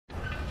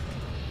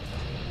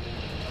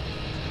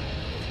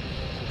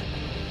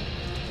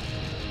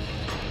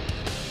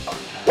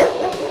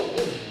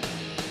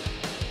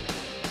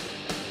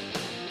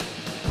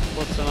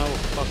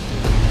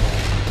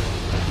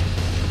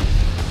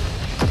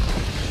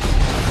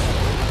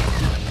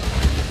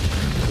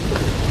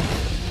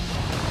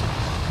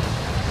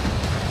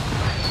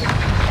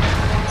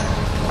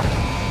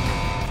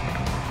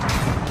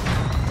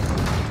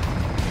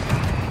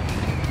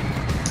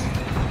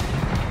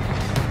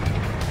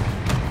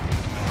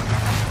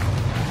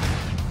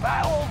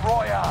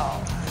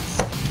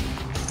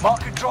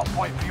Mark a drop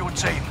point for your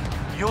team.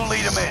 You'll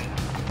lead them in.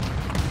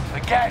 The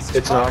gas is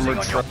It's an closing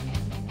armored on your... truck.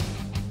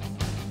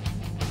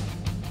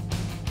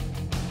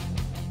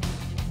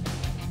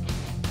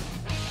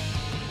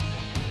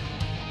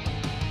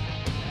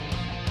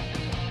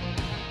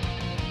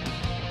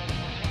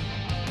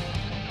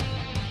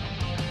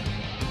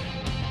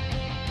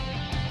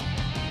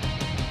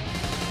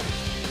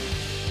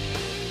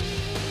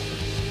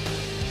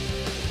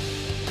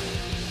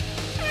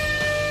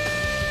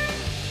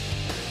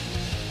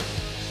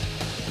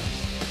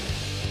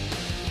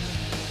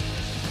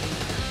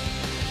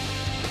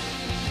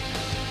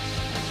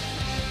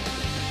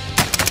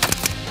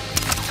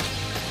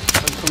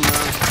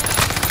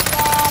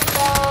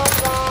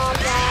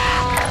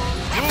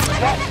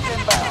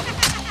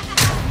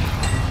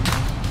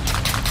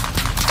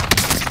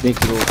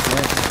 Sneaky little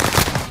flank.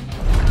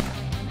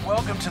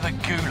 Welcome to the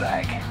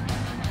Gulag.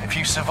 If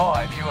you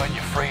survive, you earn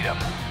your freedom.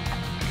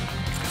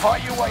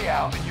 Fight your way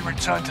out and you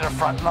return to the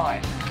front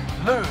line.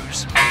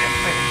 Lose and you're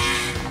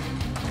finished.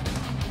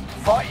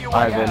 Fight your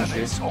way out of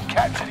this or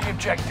capture the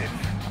objective.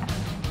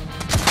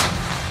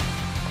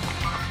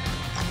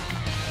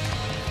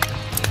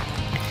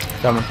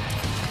 Coming.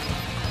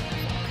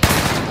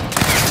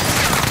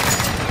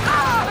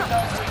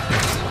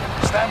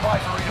 Stand by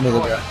for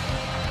redeployment.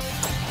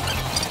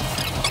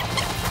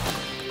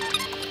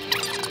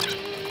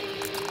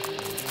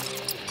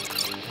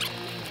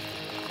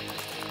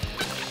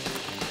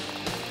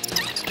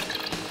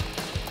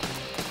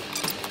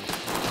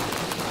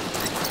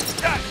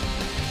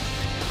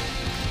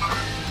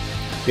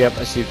 Yep,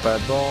 I see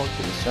 5 balls.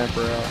 Get the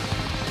sniper out.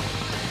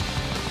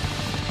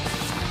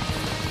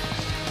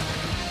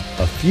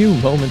 A few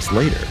moments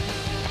later.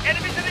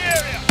 Enemies in the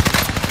area!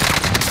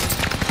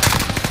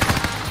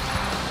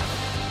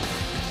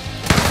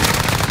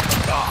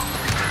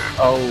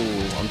 Oh,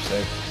 I'm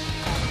safe.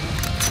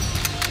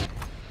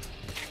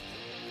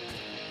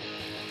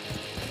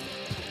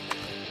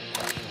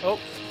 Oh.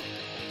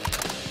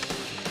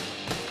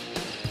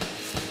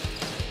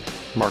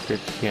 Mark it,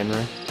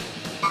 Henry.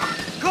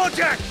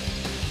 Contact!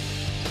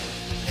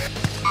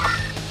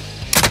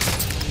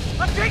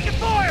 I'm taking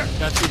fire!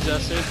 Got you,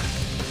 Jesse.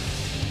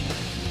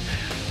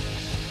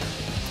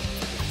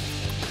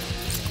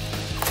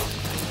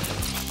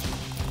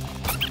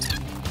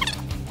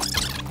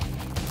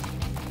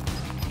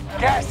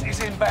 Gas is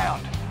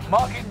inbound.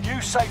 Marking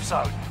new safe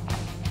zone.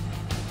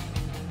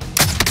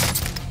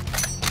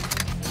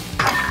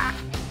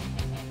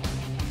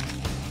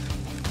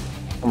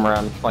 Come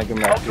around, flank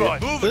him out here.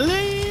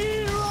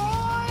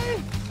 Leroy!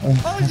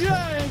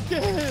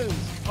 Jenkins!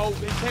 Oh,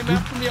 he came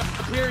after me up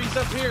here. He's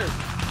up here.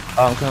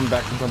 Oh, I'm coming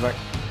back. I'm coming back.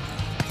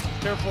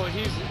 Careful.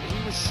 He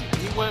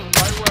went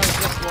right where I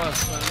just was,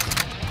 man.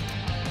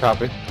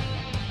 Copy.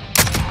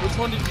 Which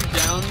one did you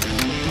down?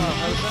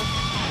 Hosen?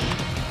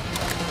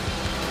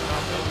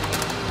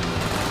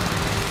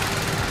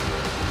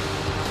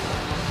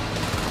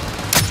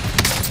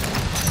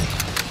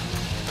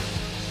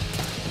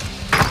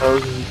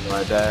 Hosen,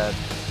 my dad,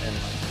 and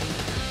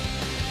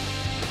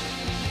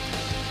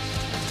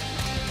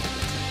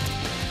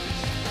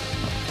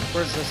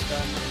Where's this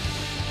guy?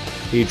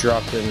 he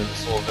dropped into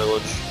this little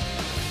village.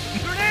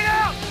 Grenade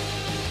out!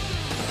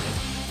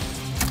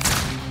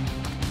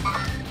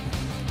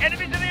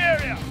 Enemies in the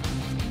area!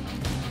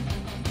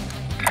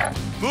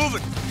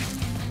 Moving!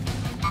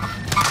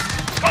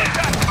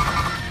 Contact!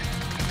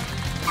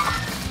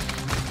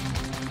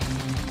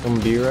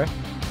 Coming to you, Ray.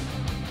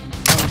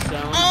 One's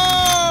down.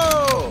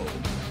 Oh!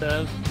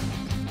 Dead.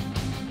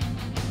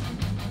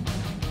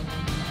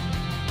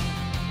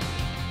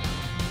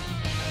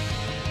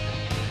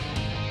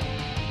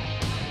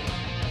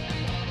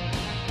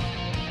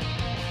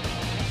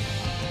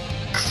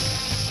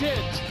 Shit!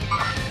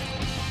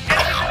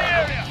 Enemies in the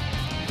area!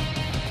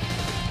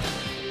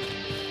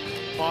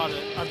 Bought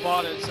it. I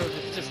bought it, so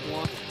it's just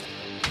one.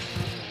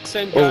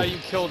 Same guy you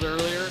killed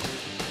earlier.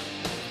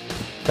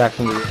 Back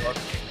from the rear.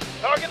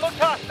 Target looks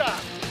hostile!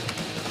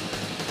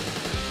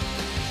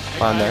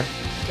 On there.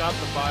 Got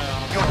the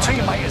buy-off. Your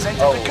teammate has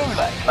entered the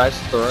Gulag. Nice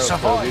throw,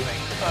 Surviving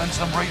Kobe. earns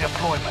them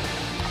redeployment.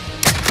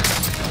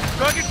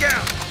 Target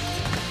down!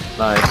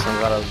 Nice, I'm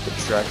glad I was a good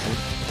distraction.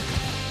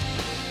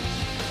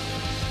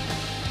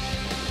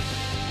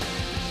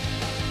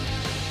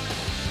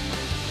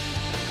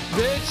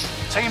 Bitch!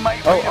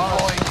 Teammate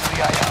redeploying to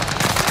the AO.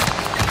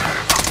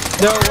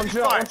 No, one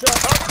shot, one shot.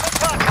 Target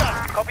looks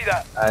hostile! Copy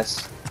that. Nice.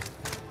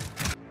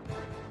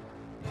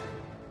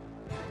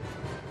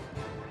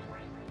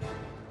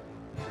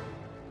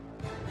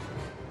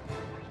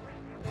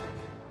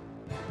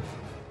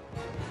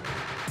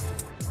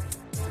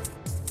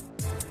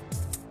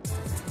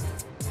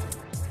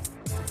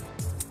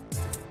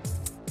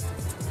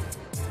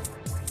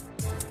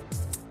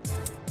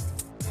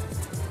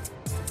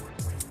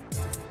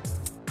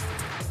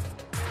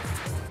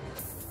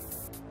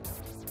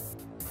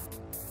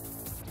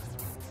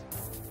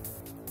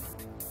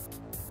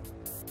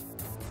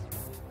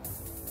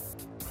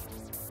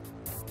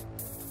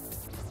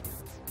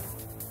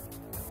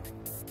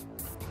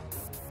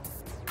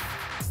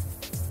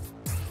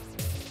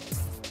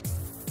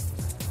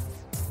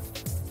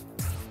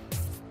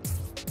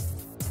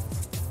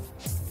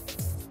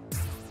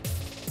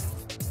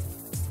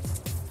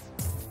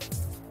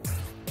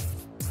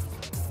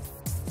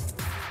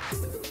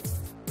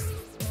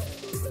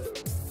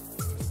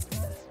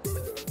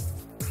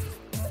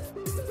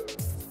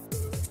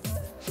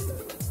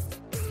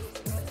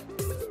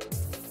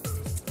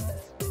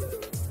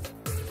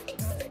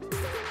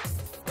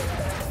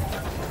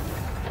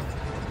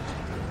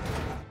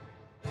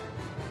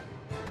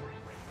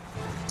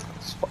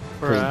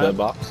 There's a dead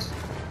box.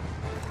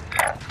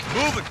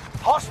 Moving!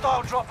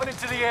 Hostile dropping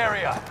into the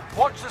area.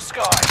 Watch the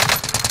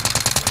sky.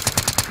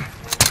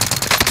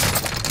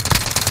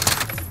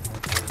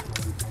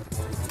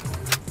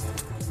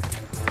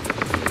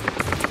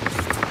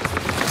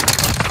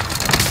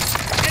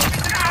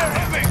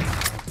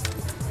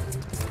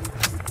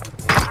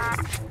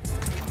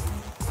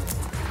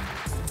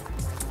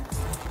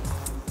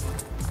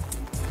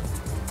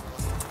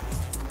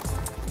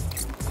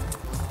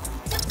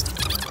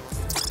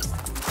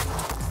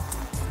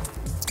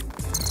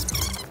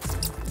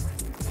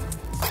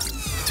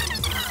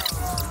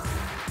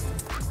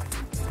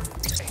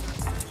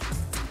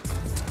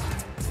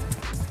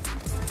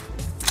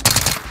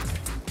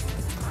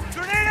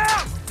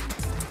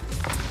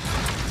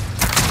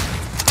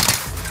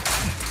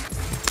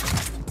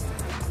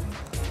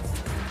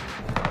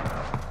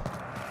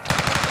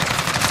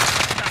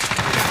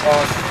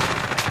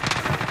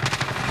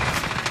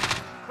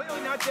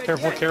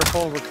 Careful,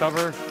 careful,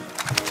 recover.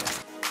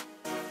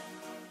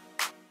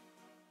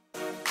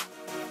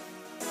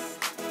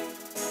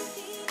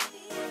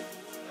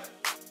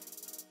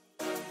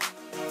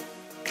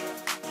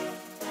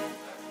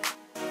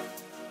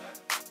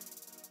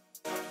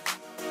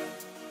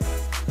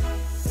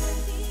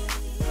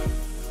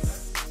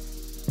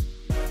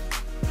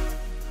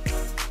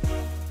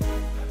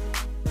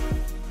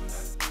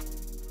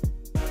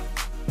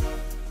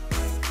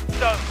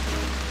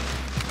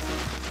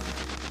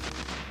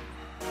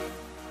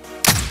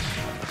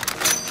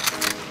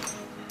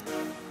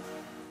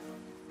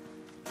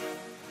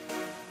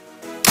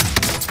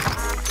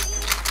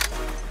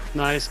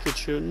 Nice, good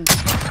shooting.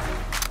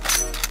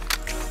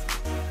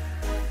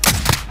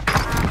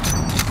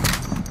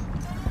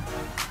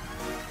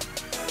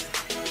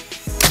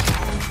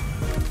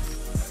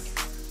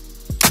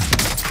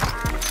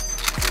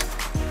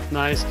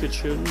 Nice, good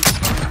shooting.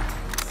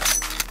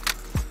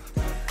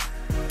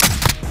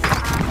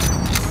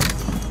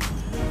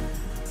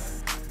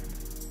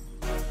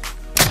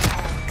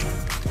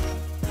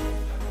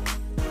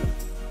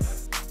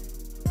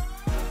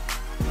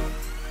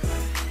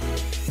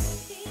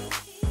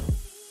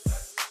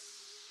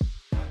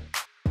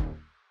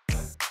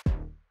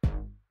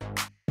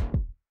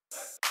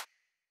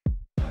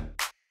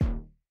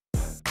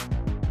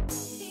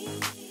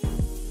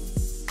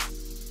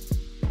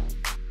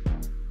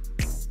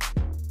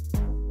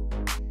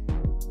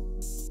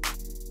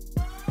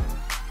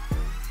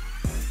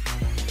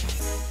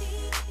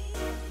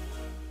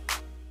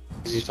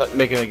 He's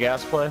making a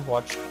gas play.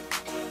 Watch.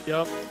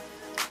 Yep.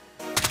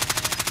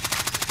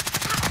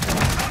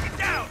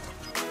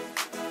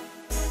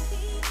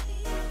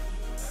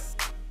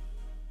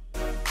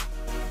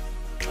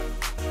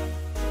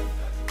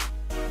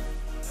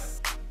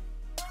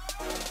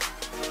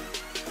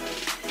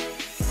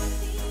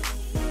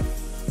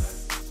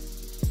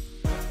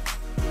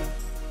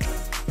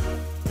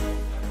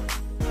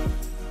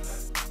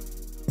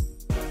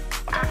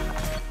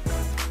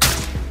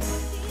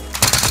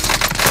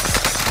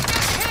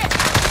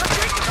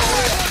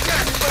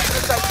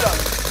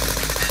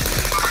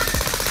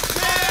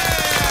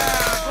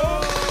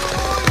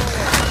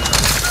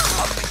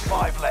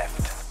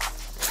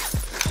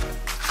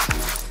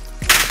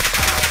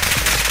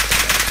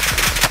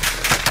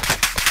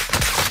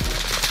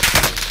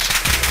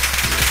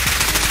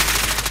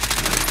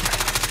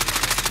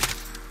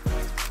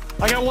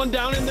 I got one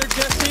down in there,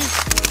 Jesse.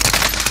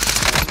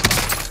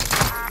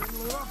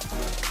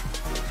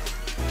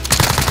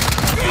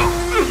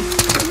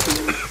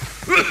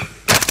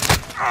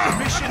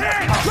 Mission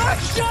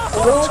accomplished.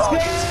 All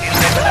targets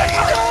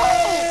eliminated.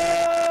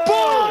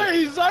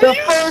 Boys, are The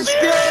you first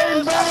serious?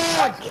 game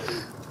back!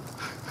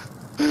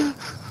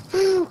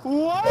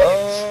 What?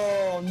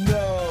 Oh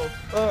no!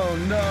 Oh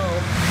no!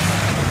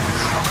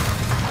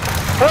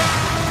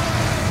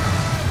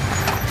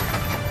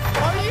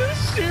 Are you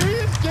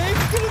serious?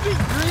 Game's gonna be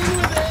green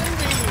with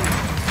envy.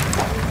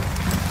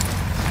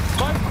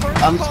 My first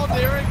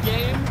Caldera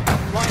game,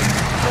 like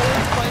full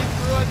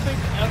playthrough, I think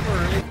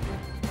ever.